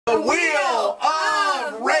The wheel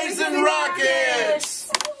of Raisin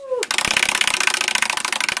Rockets! He's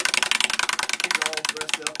all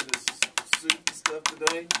dressed up in his suit and stuff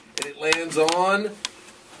today, and it lands on...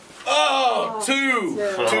 two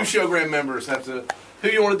Showgram members have to... Who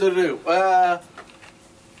you wanted to do?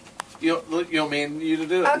 You want me and you to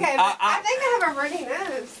do it? Okay, but I think I have a runny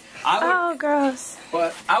nose. Oh, gross.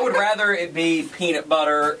 But I would rather it be peanut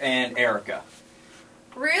butter and Erica.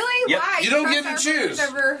 Really? Yep. Why? You don't get to choose.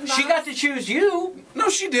 She got to choose you. No,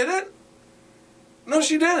 she didn't. No,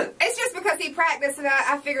 she didn't. It's just because he practiced and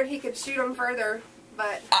I figured he could shoot them further.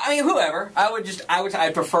 But I mean, whoever.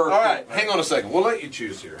 I'd prefer. All right, hang on a second. We'll let you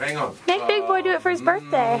choose here. Hang on. Make Big Boy do it for his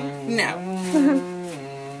birthday. No.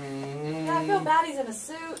 Yeah, I feel bad he's in a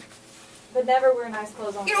suit, but never wear nice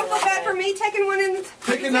clothes on. you don't feel bad for me taking one in the...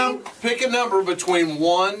 Pick a number between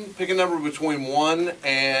 1. Pick a number between 1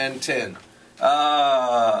 and 10.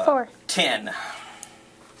 4. 10.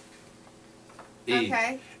 E.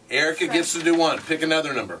 Okay. Erica gets to do 1. Pick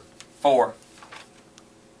another number. 4.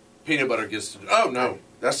 Peanut butter gets to do... Oh, no.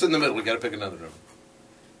 That's in the middle. We got to pick another number.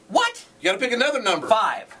 What? You got to pick another number.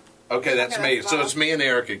 5. Okay, that's Okay, me. that's So 5. it's me and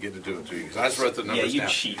Erica get to do it to you. Because I just wrote the numbers Yeah, you down.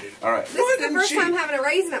 cheated. All right. This is the first time having a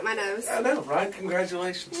raisin up my nose. I know, right?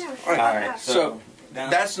 Congratulations. Yeah. All right. All right. So,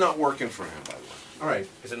 down. that's not working for him, by the way. All right.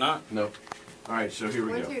 Is it not? Nope. All right, so here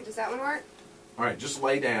we 1, go. 2. Does that one work? All right, just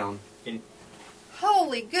lay down.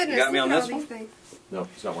 Holy goodness. You got me on look at this all one? these things. No,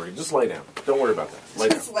 it's not working. Just lay down. Don't worry about that. Lay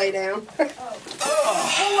down. Just lay down. We'll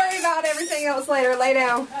worry about everything else later. Lay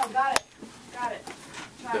down. Oh, got it. Got it.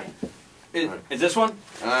 Try it. Is this one?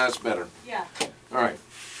 That's better. Yeah. All right,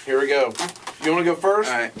 here we go. You want to go first?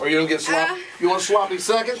 All right. Or you want to get sloppy? You want sloppy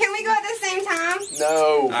second? Can we go at the same time?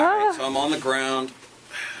 No. All right. So I'm on the ground.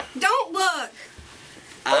 Don't look.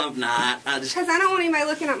 I'm not. Because I don't want anybody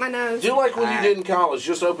looking at my nose. Do like when you All did in college.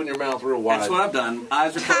 Just open your mouth real wide. That's what I've done.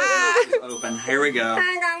 Eyes are closed. Mouth is open. Here we go.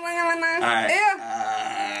 I got one on my nose. All right. Ew.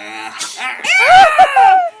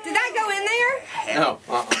 Did that go in there? No. I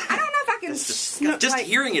don't know if I can... It's disgusting. Just like,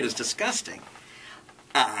 hearing it is disgusting.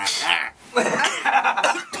 Okay. I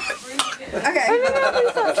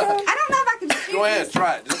don't know if I can shoot Go ahead. this.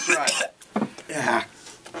 Try it. Just try it. Yeah.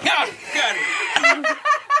 God, God.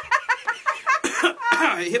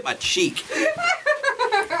 It hit my cheek.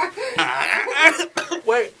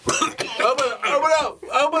 Wait. Open up.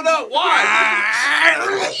 Open up. Why?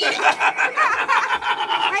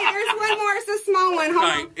 Wait, there's one more. It's a small one. Hold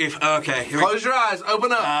on. Okay. Here we Close your eyes.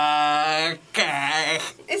 Open up. Okay.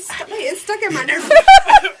 It's stuck in my nose.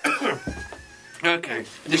 Okay.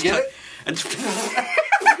 Did you get it?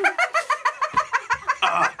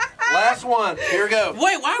 Last one. Here we go. Wait,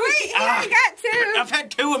 why was Wait, I got 2. I've had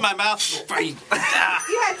 2 in my mouth. You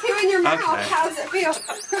had 2 in your mouth. Okay. How does it feel?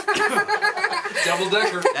 Double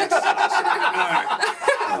decker.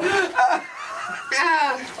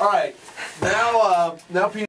 Ah. All right. Now,